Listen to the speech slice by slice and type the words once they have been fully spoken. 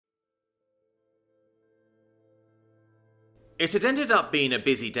It had ended up being a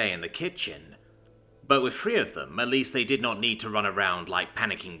busy day in the kitchen, but with 3 of them, at least they did not need to run around like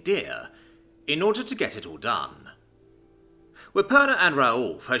panicking deer in order to get it all done. Wipurna and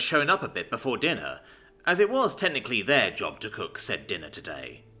Raoulf had shown up a bit before dinner, as it was technically their job to cook said dinner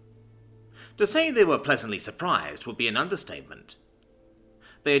today. To say they were pleasantly surprised would be an understatement.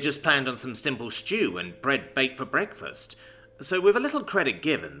 They had just planned on some simple stew and bread baked for breakfast, so with a little credit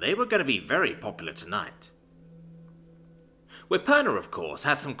given, they were going to be very popular tonight. Wipurna, of course,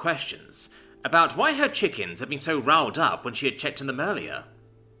 had some questions about why her chickens had been so riled up when she had checked on them earlier.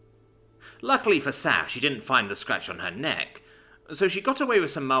 Luckily for Saf, she didn't find the scratch on her neck, so she got away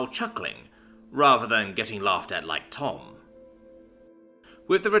with some mild chuckling, rather than getting laughed at like Tom.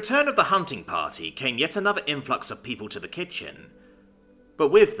 With the return of the hunting party came yet another influx of people to the kitchen, but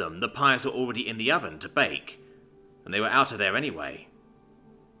with them the pies were already in the oven to bake, and they were out of there anyway.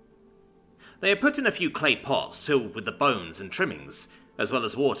 They had put in a few clay pots filled with the bones and trimmings, as well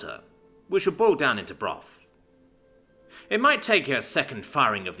as water, which would boil down into broth. It might take a second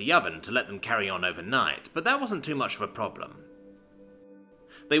firing of the oven to let them carry on overnight, but that wasn't too much of a problem.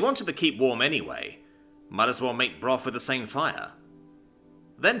 They wanted to keep warm anyway, might as well make broth with the same fire.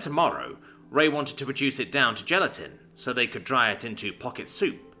 Then tomorrow, Ray wanted to reduce it down to gelatin so they could dry it into pocket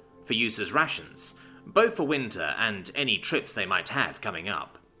soup for use as rations, both for winter and any trips they might have coming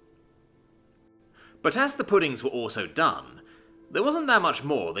up. But as the puddings were also done, there wasn't that much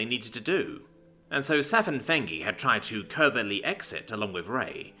more they needed to do, and so Saf and Fengi had tried to covertly exit along with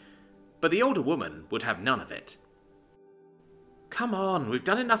Ray, but the older woman would have none of it. "Come on, we've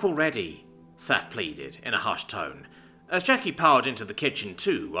done enough already," Saf pleaded in a hushed tone, as Jackie powered into the kitchen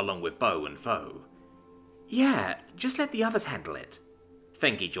too, along with Bo and Foe. "Yeah, just let the others handle it,"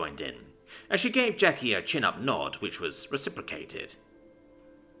 Fengi joined in, as she gave Jackie a chin-up nod, which was reciprocated.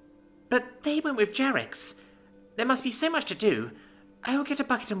 "But they went with Jarek's. There must be so much to do. I will get a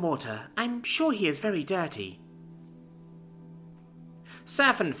bucket and water. I'm sure he is very dirty."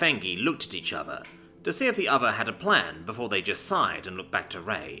 Saf and Fengi looked at each other to see if the other had a plan before they just sighed and looked back to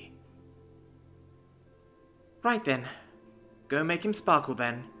Ray. "Right then. Go make him sparkle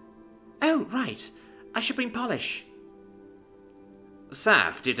then. Oh, right. I should bring polish."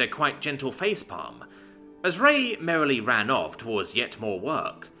 Saf did a quite gentle facepalm as Ray merrily ran off towards yet more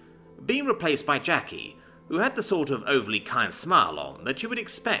work, being replaced by Jackie, who had the sort of overly kind smile on that you would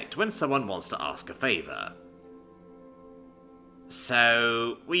expect when someone wants to ask a favour.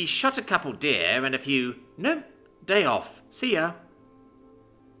 "So, we shot a couple deer and a few—" "No, day off. See ya."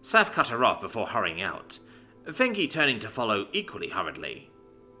 Saf cut her off before hurrying out, Fengi turning to follow equally hurriedly.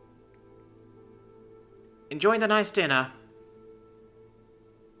 "Enjoying the nice dinner?"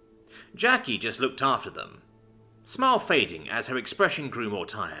 Jackie just looked after them, smile fading as her expression grew more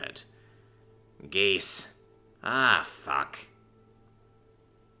tired. "Geese. Ah, fuck."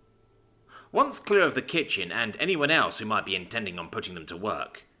 Once clear of the kitchen and anyone else who might be intending on putting them to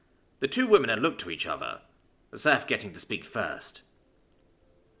work, the 2 women had looked to each other, Saf getting to speak first.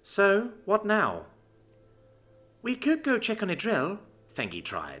 "So, what now?" "We could go check on a drill," Fengi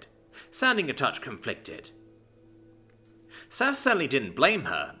tried, sounding a touch conflicted. Saf certainly didn't blame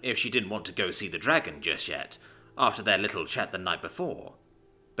her if she didn't want to go see the dragon just yet, after their little chat the night before.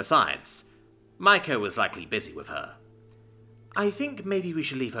 Besides, Maiko was likely busy with her. "I think maybe we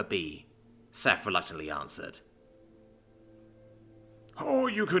should leave her be," Saf reluctantly answered. "Or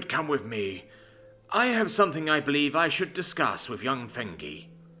you could come with me. I have something I believe I should discuss with young Fengi,"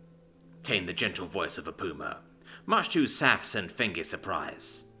 came the gentle voice of a puma, much to Saf's and Fengi's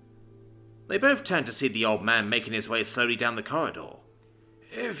surprise. They both turned to see the old man making his way slowly down the corridor.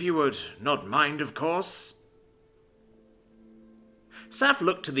 "If you would not mind, of course." Saf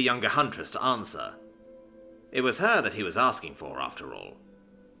looked to the younger Huntress to answer. It was her that he was asking for, after all.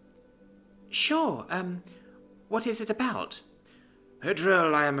 "Sure, what is it about?" "A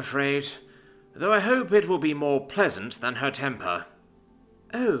drill, I am afraid, though I hope it will be more pleasant than her temper."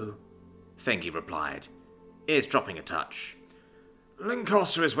 "Oh," Fengi replied, ears dropping a touch.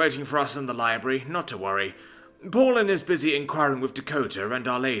 "Lincosta is waiting for us in the library, not to worry. Paulin is busy inquiring with Dakota and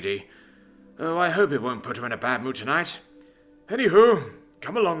Our Lady. Oh, I hope it won't put her in a bad mood tonight. Anywho,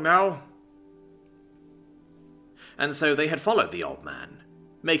 come along now." And so they had followed the old man,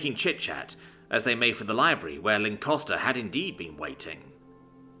 making chit-chat as they made for the library where Lincosta had indeed been waiting.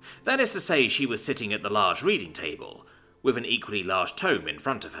 That is to say, she was sitting at the large reading table, with an equally large tome in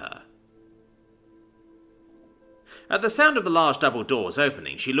front of her. At the sound of the large double doors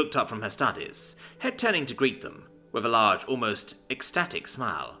opening, she looked up from her studies, head turning to greet them, with a large, almost ecstatic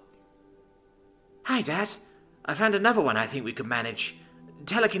smile. "Hi, Dad. I found another one I think we could manage.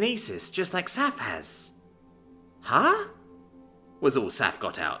 Telekinesis, just like Saf has." "Huh?" was all Saf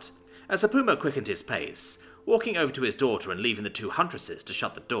got out, as Apuma quickened his pace, walking over to his daughter and leaving the two Huntresses to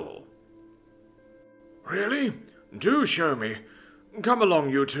shut the door. Really? Do show me. Come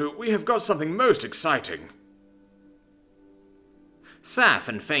along, you two. We have got something most exciting. Saf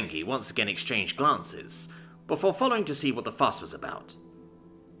and Fengi once again exchanged glances, before following to see what the fuss was about.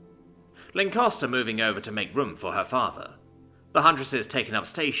 Lancaster moving over to make room for her father, the Huntresses taking up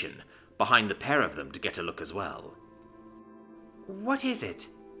station behind the pair of them to get a look as well. "What is it?"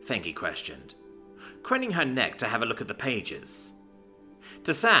 Fengi questioned, craning her neck to have a look at the pages.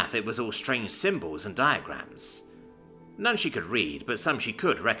 To Saf it was all strange symbols and diagrams. None she could read, but some she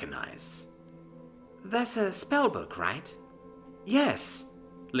could recognize. "That's a spell book, right?" "Yes,"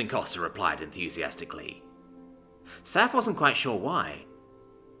 Lancaster replied enthusiastically. Saf wasn't quite sure why.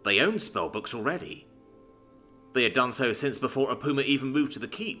 They owned spellbooks already. They had done so since before Apuma even moved to the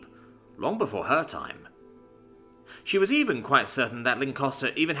keep, long before her time. She was even quite certain that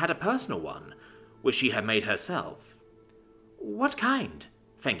Lancaster even had a personal one, which she had made herself. "What kind?"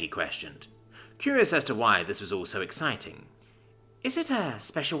 Fengi questioned, curious as to why this was all so exciting. "Is it a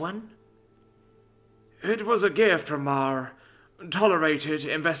special one?" It was a gift from our tolerated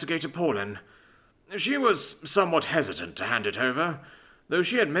investigator Paulin. She was somewhat hesitant to hand it over, though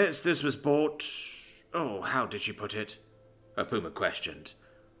she admits this was bought... Oh, how did she put it? Apuma questioned,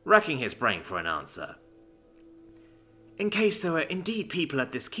 racking his brain for an answer. "In case there were indeed people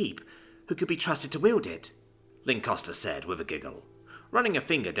at this keep who could be trusted to wield it," Lancaster said with a giggle, running a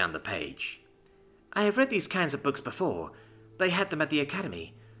finger down the page. "I have read these kinds of books before. They had them at the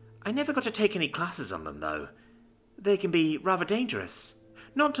academy. I never got to take any classes on them, though. They can be rather dangerous.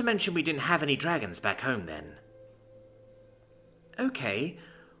 Not to mention we didn't have any dragons back home then." "Okay,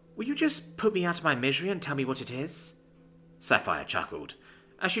 will you just put me out of my misery and tell me what it is?" Sapphire chuckled,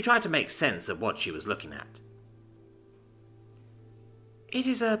 as she tried to make sense of what she was looking at. "It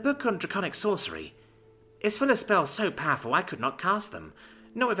is a book on draconic sorcery. It's full of spells so powerful I could not cast them,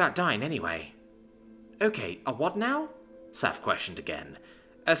 not without dying anyway." "Okay, a what now?" Saf questioned again,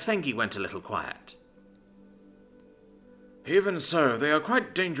 as Fengi went a little quiet. "Even so, they are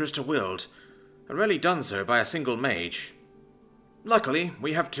quite dangerous to wield, and rarely done so by a single mage. Luckily,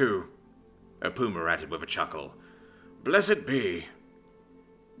 we have two," Apuma added with a chuckle. "Blessed be."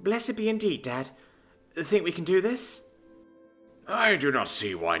 "Blessed be indeed, Dad. Think we can do this?" "I do not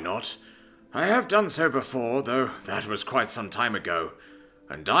see why not. I have done so before, though that was quite some time ago,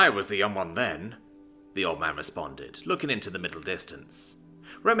 and I was the young one then," the old man responded, looking into the middle distance,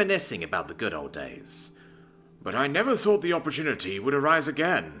 reminiscing about the good old days. "But I never thought the opportunity would arise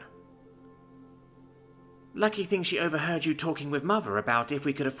again." "Lucky thing she overheard you talking with Mother about if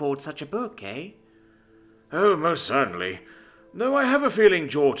we could afford such a book, eh?" "Oh, most certainly, though I have a feeling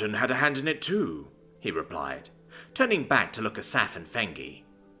Jordan had a hand in it too," he replied, turning back to look at Saf and Fengi.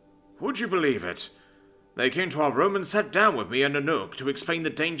 "Would you believe it? They came to our room and sat down with me and Nanook to explain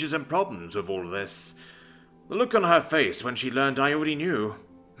the dangers and problems with all this. The look on her face when she learned I already knew.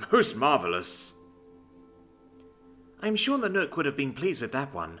 Most marvelous." "I'm sure Nanook would have been pleased with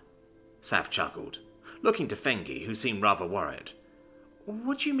that one," Saf chuckled, looking to Fengi, who seemed rather worried.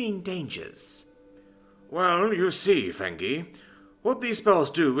 "What do you mean, dangers?" "Well, you see, Fengi, what these spells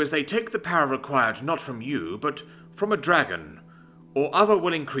do is they take the power required not from you, but from a dragon, or other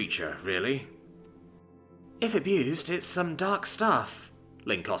willing creature, really." "If abused, it's some dark stuff,"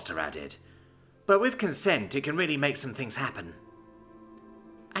 Lancaster added. "But with consent, it can really make some things happen."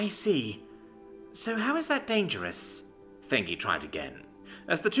 "I see. So how is that dangerous?" Fengi tried again,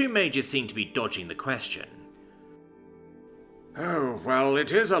 as the two mages seemed to be dodging the question. "Oh, well,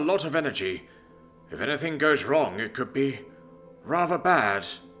 it is a lot of energy. If anything goes wrong, it could be rather bad,"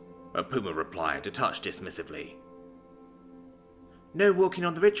 Apuma replied, a touch dismissively. "No walking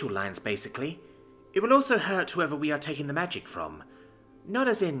on the ritual lines, basically. It will also hurt whoever we are taking the magic from. Not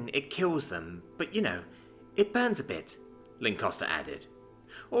as in it kills them, but you know, it burns a bit," Lancaster added,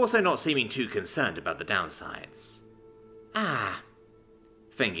 also not seeming too concerned about the downsides. "Ah,"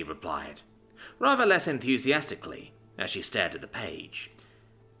 Fengi replied, rather less enthusiastically, as she stared at the page.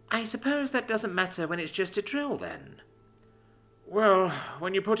 "I suppose that doesn't matter when it's just a drill, then?" "Well,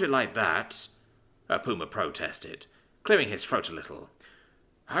 when you put it like that," Apuma protested, clearing his throat a little.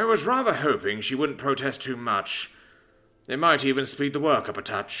 "I was rather hoping she wouldn't protest too much. It might even speed the work up a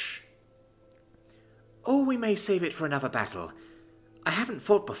touch." "Or we may save it for another battle. I haven't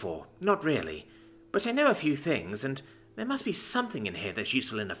fought before, not really, but I know a few things, and there must be something in here that's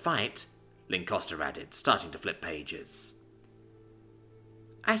useful in a fight," Lancaster added, starting to flip pages.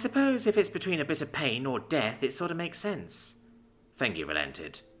 "I suppose if it's between a bit of pain or death, it sort of makes sense," Fengi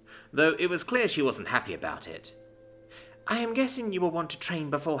relented, though it was clear she wasn't happy about it. I am guessing you will want to train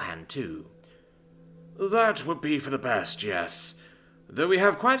beforehand, too. That would be for the best, yes. Though we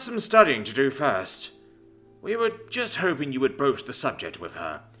have quite some studying to do first. We were just hoping you would broach the subject with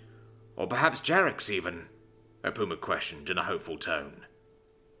her. Or perhaps Jarrex, even, Apuma questioned in a hopeful tone.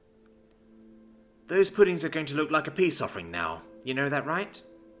 Those puddings are going to look like a peace offering now. You know that, right?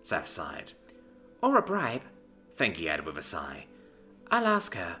 Saf sighed. Or a bribe, Fengi added with a sigh. I'll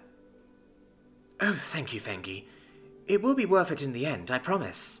ask her. Oh, thank you, Fengi. It will be worth it in the end, I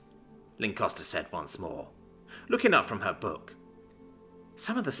promise, Lincosta said once more, looking up from her book.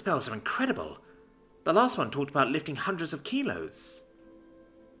 Some of the spells are incredible. The last one talked about lifting hundreds of kilos.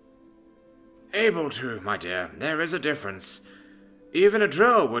 Able to, my dear. There is a difference. Even a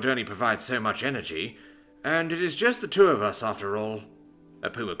drill would only provide so much energy, and it is just the two of us after all,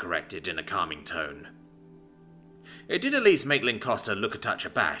 Apuma corrected in a calming tone. It did at least make Lincosta look a touch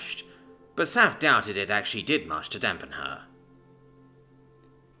abashed, but Saf doubted it actually did much to dampen her.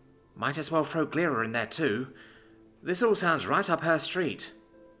 Might as well throw Glira in there too. This all sounds right up her street,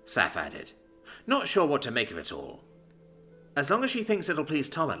 Saf added, not sure what to make of it all. As long as she thinks it'll please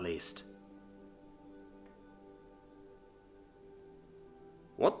Tom at least.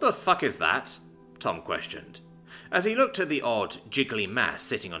 What the fuck is that? Tom questioned, as he looked at the odd, jiggly mass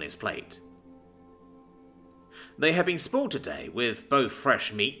sitting on his plate. They had been spoiled today with both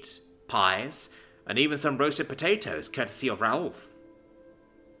fresh meat, pies, and even some roasted potatoes courtesy of Raouf.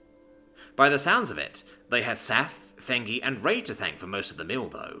 By the sounds of it, they had Saf, Fengi, and Ray to thank for most of the meal,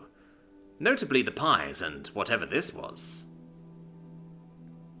 though. Notably the pies and whatever this was.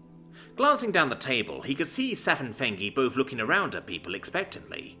 Glancing down the table, he could see Saf and Fengi both looking around at people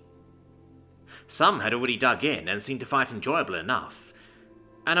expectantly. Some had already dug in and seemed to find it enjoyable enough,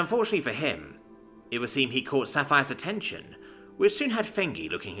 and unfortunately for him, it would seem he caught Sapphire's attention, which soon had Fengi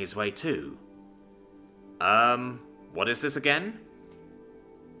looking his way too. What is this again?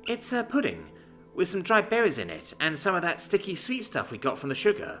 It's a pudding, with some dried berries in it, and some of that sticky sweet stuff we got from the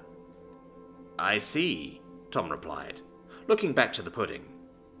sugar. I see, Tom replied, looking back to the pudding.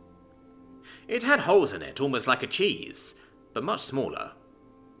 It had holes in it, almost like a cheese, but much smaller.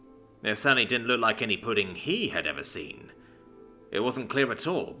 It certainly didn't look like any pudding he had ever seen. It wasn't clear at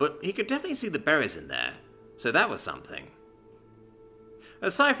all, but he could definitely see the berries in there, so that was something.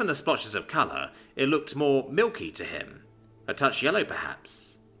 Aside from the splotches of colour, it looked more milky to him, a touch yellow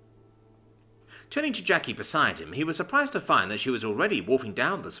perhaps. Turning to Jackie beside him, he was surprised to find that she was already wolfing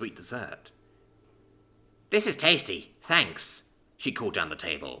down the sweet dessert. This is tasty, thanks, she called down the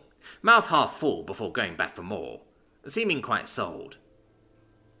table, mouth half full before going back for more, seeming quite sold.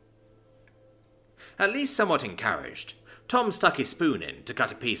 At least somewhat encouraged, Tom stuck his spoon in to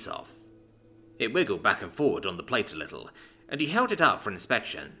cut a piece off. It wiggled back and forward on the plate a little, and he held it up for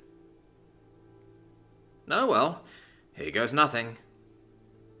inspection. Oh well, here goes nothing.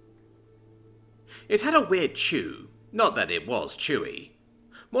 It had a weird chew, not that it was chewy,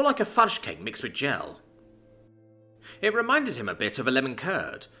 more like a fudge cake mixed with gel. It reminded him a bit of a lemon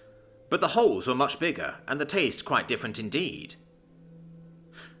curd, but the holes were much bigger and the taste quite different indeed.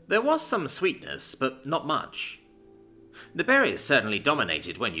 There was some sweetness, but not much. The berries certainly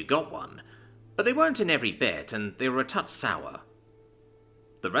dominated when you got one, but they weren't in every bit and they were a touch sour.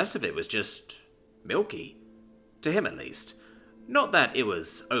 The rest of it was just milky, to him at least. Not that it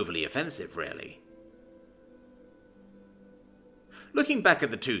was overly offensive, really. Looking back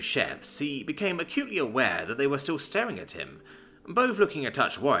at the two chefs, he became acutely aware that they were still staring at him, both looking a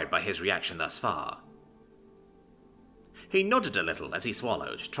touch worried by his reaction thus far. He nodded a little as he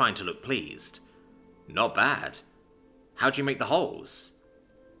swallowed, trying to look pleased. Not bad. How'd you make the holes?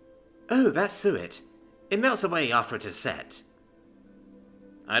 Oh, that's suet. It melts away after it is set.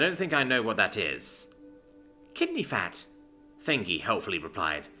 I don't think I know what that is. Kidney fat, Fengi helpfully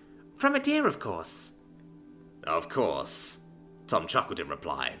replied. From a deer, of course. Of course, Tom chuckled in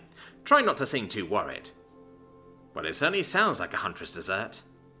reply, trying not to seem too worried. Well, it certainly sounds like a Huntress dessert.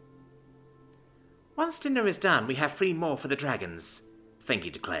 Once dinner is done, we have 3 more for the dragons,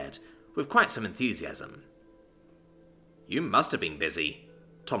 Fengi declared, with quite some enthusiasm. You must have been busy,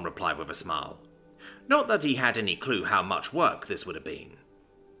 Tom replied with a smile. Not that he had any clue how much work this would have been.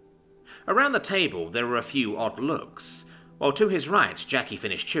 Around the table there were a few odd looks, while to his right Jackie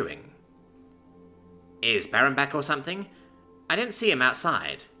finished chewing. Is Baron back or something? I didn't see him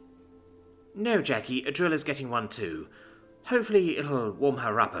outside. No, Jackie, a drill is getting one too. Hopefully it'll warm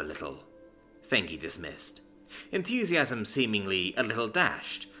her up a little, Fengi dismissed, enthusiasm seemingly a little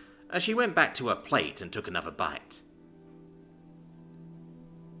dashed, as she went back to her plate and took another bite.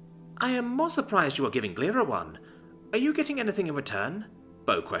 I am more surprised you are giving Glira one. Are you getting anything in return?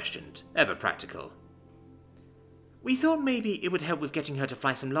 Bo questioned, ever practical. We thought maybe it would help with getting her to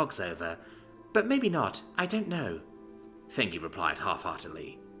fly some logs over, but maybe not, I don't know, Fengi replied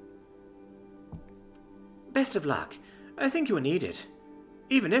half-heartedly. Best of luck. I think you will need it,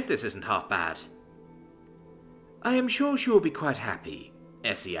 even if this isn't half bad. I am sure she will be quite happy,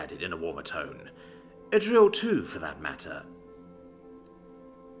 Essie added in a warmer tone. A drill too, for that matter.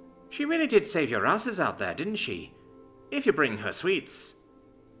 She really did save your asses out there, didn't she? If you bring her sweets,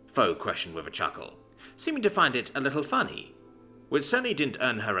 Foe questioned with a chuckle, seeming to find it a little funny, which certainly didn't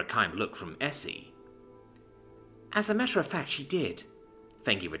earn her a kind look from Essie. As a matter of fact, she did,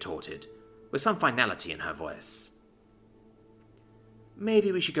 Fengi retorted, with some finality in her voice.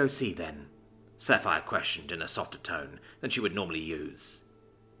 Maybe we should go see then, Sapphire questioned in a softer tone than she would normally use.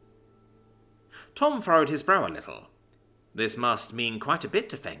 Tom furrowed his brow a little. This must mean quite a bit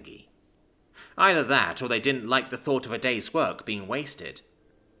to Fengi. Either that, or they didn't like the thought of a day's work being wasted.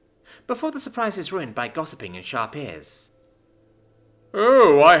 Before the surprise is ruined by gossiping and sharp ears.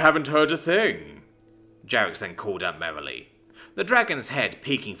 Oh, I haven't heard a thing, Jarrix then called out merrily, the dragon's head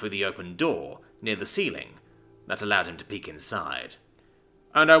peeking through the open door near the ceiling that allowed him to peek inside.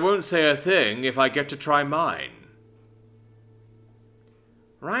 And I won't say a thing if I get to try mine.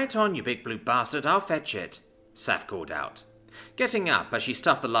 Right on, you big blue bastard, I'll fetch it, Saf called out, getting up as she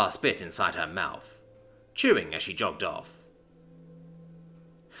stuffed the last bit inside her mouth, chewing as she jogged off.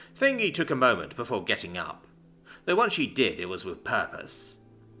 Fengi took a moment before getting up, though once she did, it was with purpose.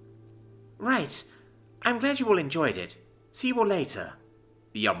 Right, I'm glad you all enjoyed it. See you all later,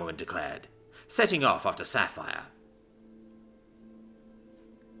 the young woman declared, setting off after Sapphire.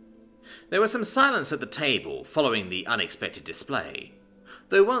 There was some silence at the table following the unexpected display,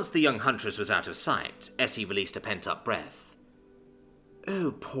 though once the young huntress was out of sight, Essie released a pent-up breath.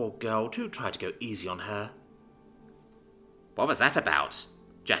 Oh, poor girl, do try to go easy on her. What was that about?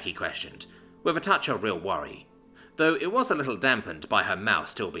 Jackie questioned, with a touch of real worry, though it was a little dampened by her mouth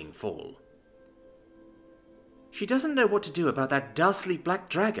still being full. She doesn't know what to do about that dastardly black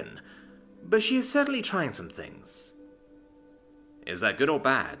dragon, but she is certainly trying some things. Is that good or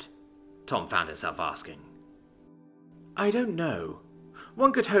bad? Tom found himself asking. I don't know.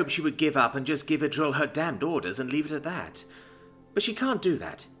 One could hope she would give up and just give Adril her damned orders and leave it at that. But she can't do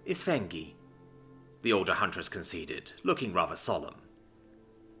that. It's Fengi, the older huntress conceded, looking rather solemn.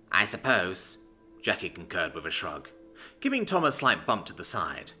 I suppose, Jackie concurred with a shrug, giving Tom a slight bump to the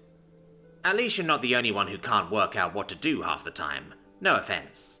side. At least you're not the only one who can't work out what to do half the time. No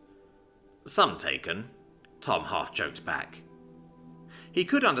offense. Some taken, Tom half joked back. He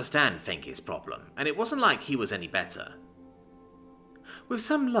could understand Fengi's problem, and it wasn't like he was any better. With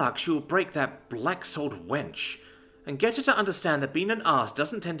some luck, she will break that black-souled wench, and get her to understand that being an arse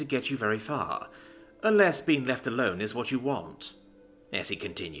doesn't tend to get you very far, unless being left alone is what you want, Essie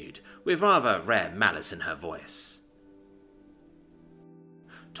continued, with rather rare malice in her voice.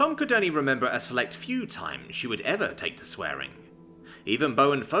 Tom could only remember a select few times she would ever take to swearing. Even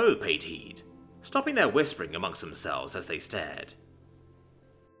Beau and Foe paid heed, stopping their whispering amongst themselves as they stared.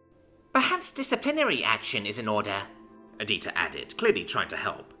 Perhaps disciplinary action is in order, Adita added, clearly trying to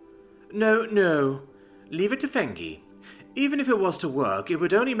help. No. Leave it to Fengi. Even if it was to work, it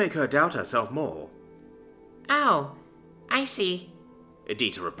would only make her doubt herself more. Oh, I see,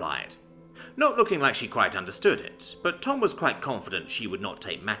 Adita replied, not looking like she quite understood it, but Tom was quite confident she would not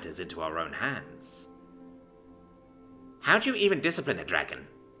take matters into her own hands. How do you even discipline a dragon?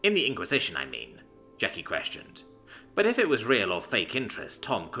 In the Inquisition, I mean, Jackie questioned. But if it was real or fake interest,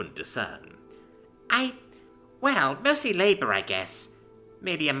 Tom couldn't discern. Well, mostly labour, I guess.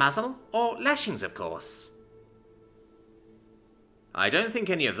 Maybe a muzzle, or lashings, of course. I don't think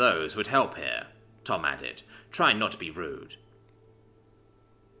any of those would help here, Tom added, trying not to be rude.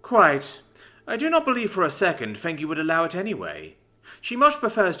 Quite. I do not believe for a second Fengi would allow it anyway. She much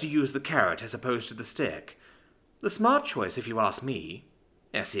prefers to use the carrot as opposed to the stick. The smart choice, if you ask me,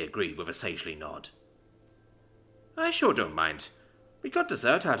 Essie agreed with a sagely nod. I sure don't mind. We got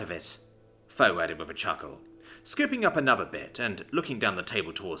dessert out of it, Foe added with a chuckle, scooping up another bit and looking down the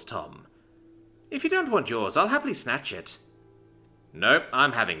table towards Tom. If you don't want yours, I'll happily snatch it. Nope,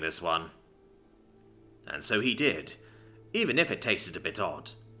 I'm having this one. And so he did, even if it tasted a bit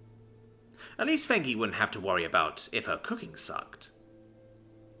odd. At least Fengi wouldn't have to worry about if her cooking sucked.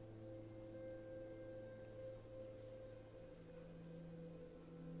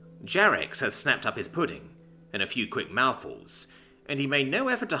 Jarrix had snapped up his pudding in a few quick mouthfuls, and he made no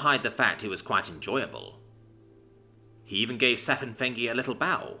effort to hide the fact it was quite enjoyable. He even gave Saf and Fengi a little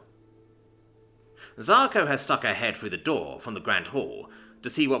bow. Zarko had stuck her head through the door from the Grand Hall to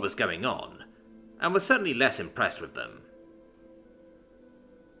see what was going on, and was certainly less impressed with them.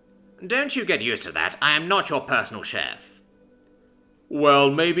 Don't you get used to that. I am not your personal chef.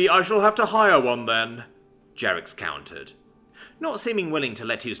 Well, maybe I shall have to hire one then, Jarrix countered, not seeming willing to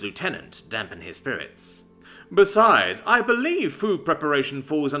let his lieutenant dampen his spirits. Besides, I believe food preparation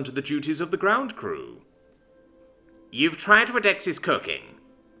falls under the duties of the ground crew. You've tried Redex's cooking,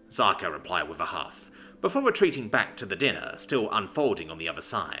 Zarko replied with a huff, before retreating back to the dinner, still unfolding on the other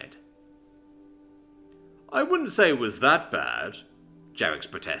side. I wouldn't say it was that bad, Jarrix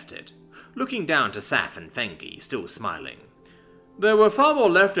protested, looking down to Saf and Fengi, still smiling. There were far more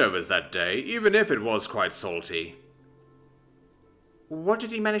leftovers that day, even if it was quite salty. What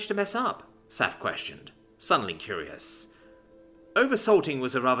did he manage to mess up? Saf questioned, suddenly curious. Oversalting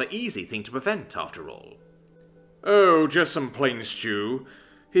was a rather easy thing to prevent, after all. Oh, just some plain stew.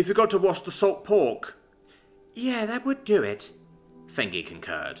 He forgot to wash the salt pork. Yeah, that would do it, Fengi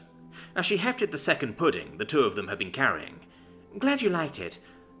concurred, as she hefted the second pudding the two of them had been carrying. Glad you liked it,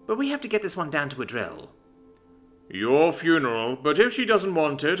 but we have to get this one down to a drill. Your funeral, but if she doesn't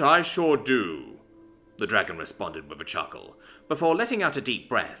want it, I sure do, the dragon responded with a chuckle, before letting out a deep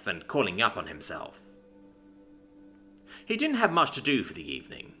breath and calling up on himself. He didn't have much to do for the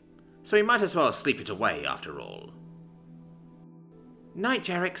evening, so he might as well sleep it away after all. Night,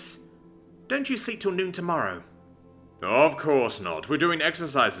 Jarrix. Don't you sleep till noon tomorrow? Of course not. We're doing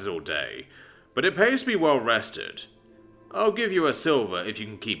exercises all day, but it pays to be well rested. I'll give you a silver if you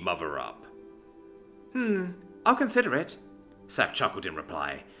can keep Mother up. I'll consider it, Saf chuckled in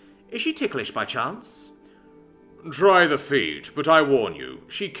reply. Is she ticklish by chance? Try the feet, but I warn you,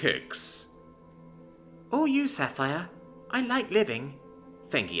 she kicks. Or you, Sapphire. I like living,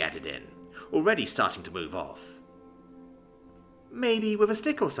 Fengi added in, already starting to move off. Maybe with a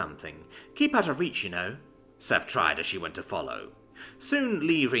stick or something. Keep out of reach, you know, Saf tried as she went to follow, soon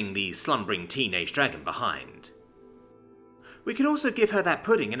leaving the slumbering teenage dragon behind. We could also give her that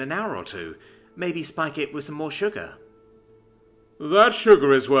pudding in an hour or two, maybe spike it with some more sugar. That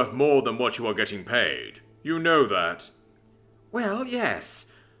sugar is worth more than what you are getting paid. You know that. Well, yes,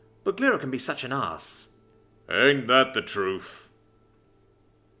 but Glira can be such an ass. Ain't that the truth?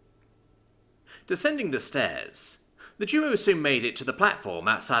 Descending the stairs, the duo soon made it to the platform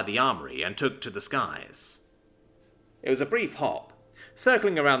outside the armory and took to the skies. It was a brief hop,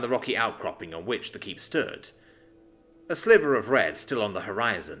 circling around the rocky outcropping on which the keep stood, a sliver of red still on the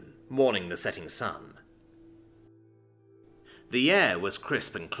horizon, mourning the setting sun. The air was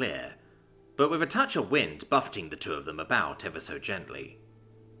crisp and clear, but with a touch of wind buffeting the two of them about ever so gently.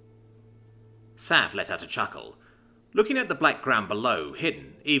 Saf let out a chuckle, looking at the black ground below,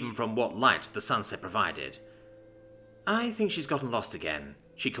 hidden even from what light the sunset provided. I think she's gotten lost again,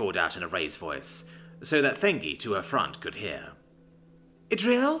 she called out in a raised voice, so that Fengi to her front could hear.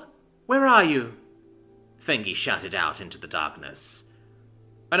 Idril? Where are you? Fengi shouted out into the darkness,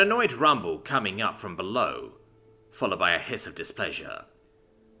 an annoyed rumble coming up from below, followed by a hiss of displeasure.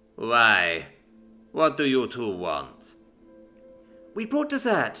 Why? What do you two want? We brought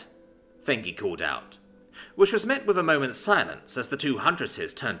dessert, Fengi called out, which was met with a moment's silence as the two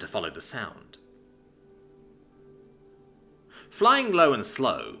Huntresses turned to follow the sound. Flying low and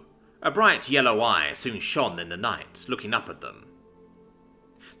slow, a bright yellow eye soon shone in the night, looking up at them.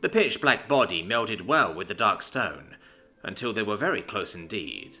 The pitch-black body melded well with the dark stone, until they were very close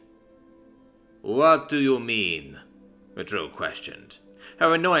indeed. What do you mean? Idril questioned,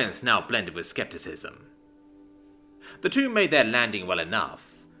 her annoyance now blended with skepticism. The two made their landing well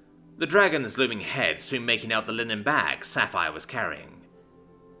enough, the dragon's looming head soon making out the linen bag Sapphire was carrying.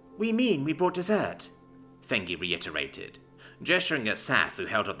 We mean we brought dessert, Fengi reiterated, gesturing at Saf, who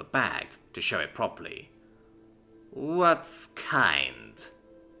held up the bag to show it properly. What kind?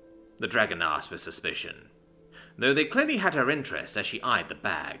 The dragon asked with suspicion, though they clearly had her interest as she eyed the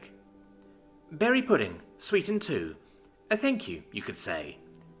bag. Berry pudding, sweetened too. A thank you, you could say.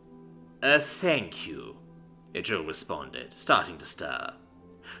 A thank you, Idril responded, starting to stir,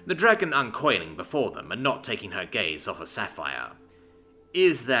 the dragon uncoiling before them and not taking her gaze off of Sapphire.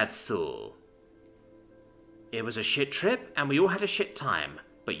 Is that so? It was a shit trip, and we all had a shit time,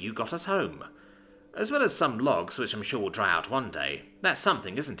 but you got us home. As well as some logs, which I'm sure will dry out one day. That's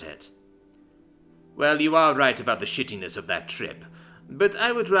something, isn't it? Well, you are right about the shittiness of that trip, but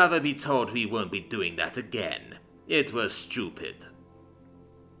I would rather be told we won't be doing that again. It was stupid.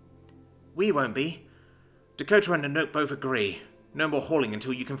 We won't be. Dakota and Anoke both agree. No more hauling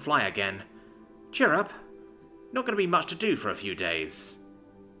until you can fly again. Cheer up. Not going to be much to do for a few days.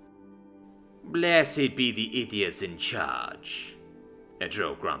 Blessed be the idiots in charge,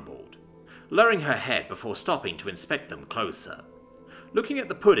 Idril grumbled, lowering her head before stopping to inspect them closer, looking at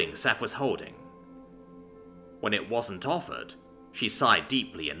the pudding Saf was holding. When it wasn't offered, She sighed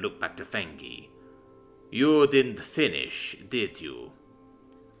deeply and looked back to Fengi. You didn't finish, did you?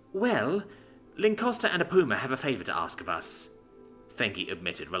 Well, Lincosta and Apuma have a favor to ask of us, Fengi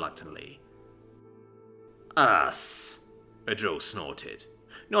admitted reluctantly. Us, Adril snorted,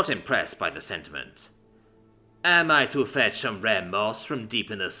 not impressed by the sentiment. Am I to fetch some rare moss from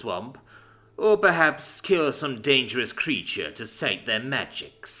deep in the swamp? Or perhaps kill some dangerous creature to cite their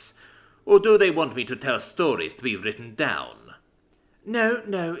magics? Or do they want me to tell stories to be written down?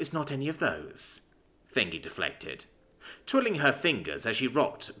 No, it's not any of those, Fengi deflected, twiddling her fingers as she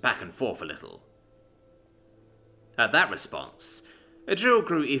rocked back and forth a little. At that response, Adril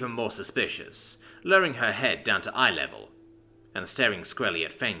grew even more suspicious, lowering her head down to eye level and staring squarely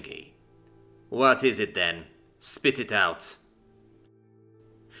at Fengi. What is it then? Spit it out.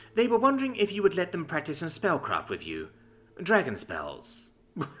 They were wondering if you would let them practice some spellcraft with you. Dragon spells.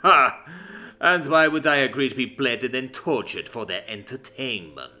 Ha! And why would I agree to be bled and then tortured for their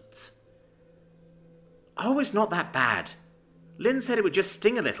entertainment? Oh, it's not that bad. Lynn said it would just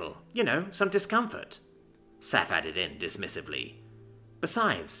sting a little. You know, some discomfort. Saf added in dismissively.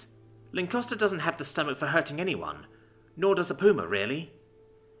 Besides, Lincosta doesn't have the stomach for hurting anyone. Nor does Apuma, really.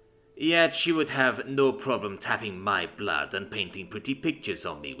 Yet she would have no problem tapping my blood and painting pretty pictures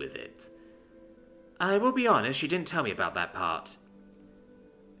on me with it. I will be honest, she didn't tell me about that part.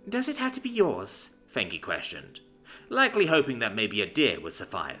 Does it have to be yours? Fengi questioned, likely hoping that maybe a deer would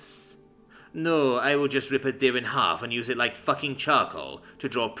suffice. No, I will just rip a deer in half and use it like fucking charcoal to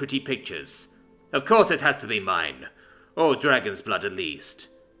draw pretty pictures. Of course it has to be mine. Or dragon's blood at least.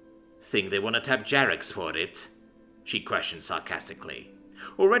 Think they want to tap Jarex for it? She questioned sarcastically,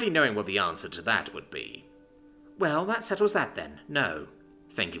 already knowing what the answer to that would be. Well, that settles that then. No,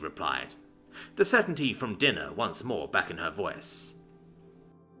 Fengi replied, the certainty from dinner once more back in her voice.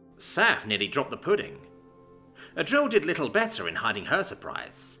 Saf nearly dropped the pudding. Adril did little better in hiding her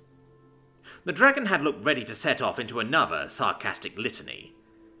surprise. The dragon had looked ready to set off into another sarcastic litany.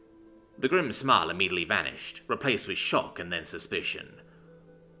 The grim smile immediately vanished, replaced with shock and then suspicion.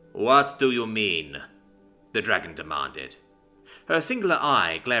 What do you mean? The dragon demanded, her singular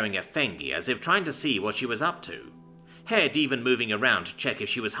eye glaring at Fengi as if trying to see what she was up to, head even moving around to check if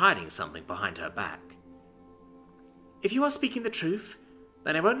she was hiding something behind her back. If you are speaking the truth,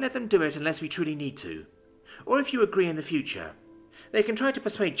 then I won't let them do it unless we truly need to. Or if you agree in the future. They can try to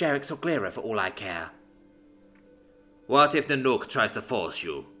persuade Jarex or Glera for all I care. What if the Nook tries to force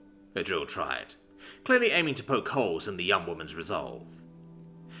you? Adril tried, clearly aiming to poke holes in the young woman's resolve.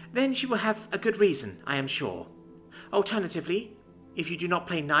 Then she will have a good reason, I am sure. Alternatively, if you do not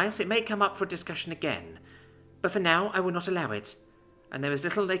play nice, it may come up for discussion again. But for now, I will not allow it, and there is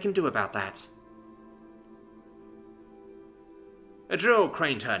little they can do about that. Adril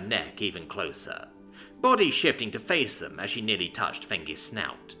craned her neck even closer, body shifting to face them as she nearly touched Fengi's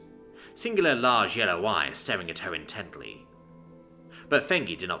snout, singular large yellow eyes staring at her intently. But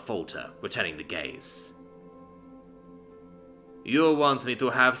Fengi did not falter, returning the gaze. You want me to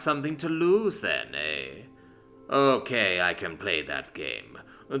have something to lose then, eh? Okay, I can play that game.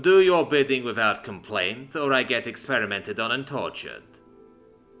 Do your bidding without complaint, or I get experimented on and tortured.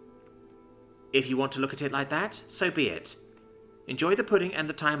 If you want to look at it like that, so be it. Enjoy the pudding and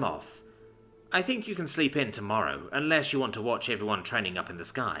the time off. I think you can sleep in tomorrow, unless you want to watch everyone training up in the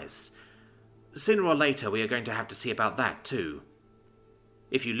skies. Sooner or later we are going to have to see about that too.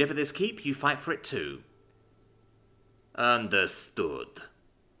 If you live at this keep, you fight for it too. Understood,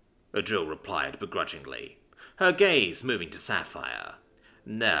 Adril replied begrudgingly, her gaze moving to Sapphire.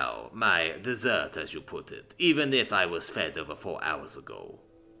 Now, my dessert, as you put it, even if I was fed over 4 hours ago.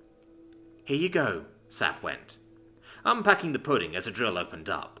 Here you go, Saf went, unpacking the pudding as Adril opened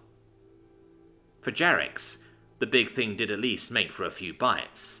up. For Jarex, the big thing did at least make for a few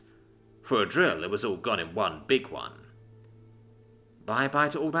bites. For Adril, it was all gone in one big one. Bye-bye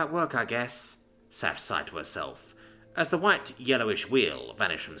to all that work, I guess, Saf sighed to herself, as the white, yellowish wheel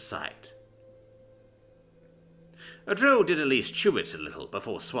vanished from sight. Adril did at least chew it a little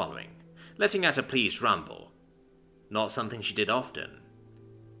before swallowing, letting out a pleased rumble. Not something she did often.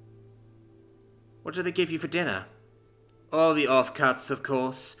 What do they give you for dinner? All the offcuts, of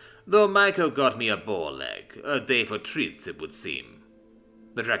course, though Maiko got me a boar leg, a day for treats, it would seem.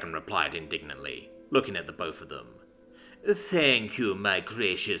 The dragon replied indignantly, looking at the both of them. Thank you, my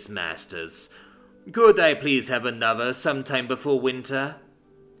gracious masters. Could I please have another sometime before winter?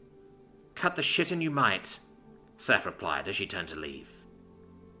 Cut the shit and you might, Saf replied as she turned to leave.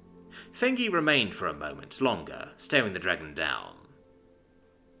 Fengi remained for a moment longer, staring the dragon down.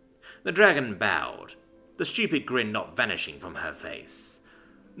 The dragon bowed, the stupid grin not vanishing from her face.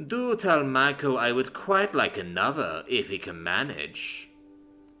 Do tell Mako I would quite like another, if he can manage.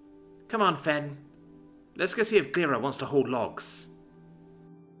 Come on, Fen. Let's go see if Glira wants to haul logs.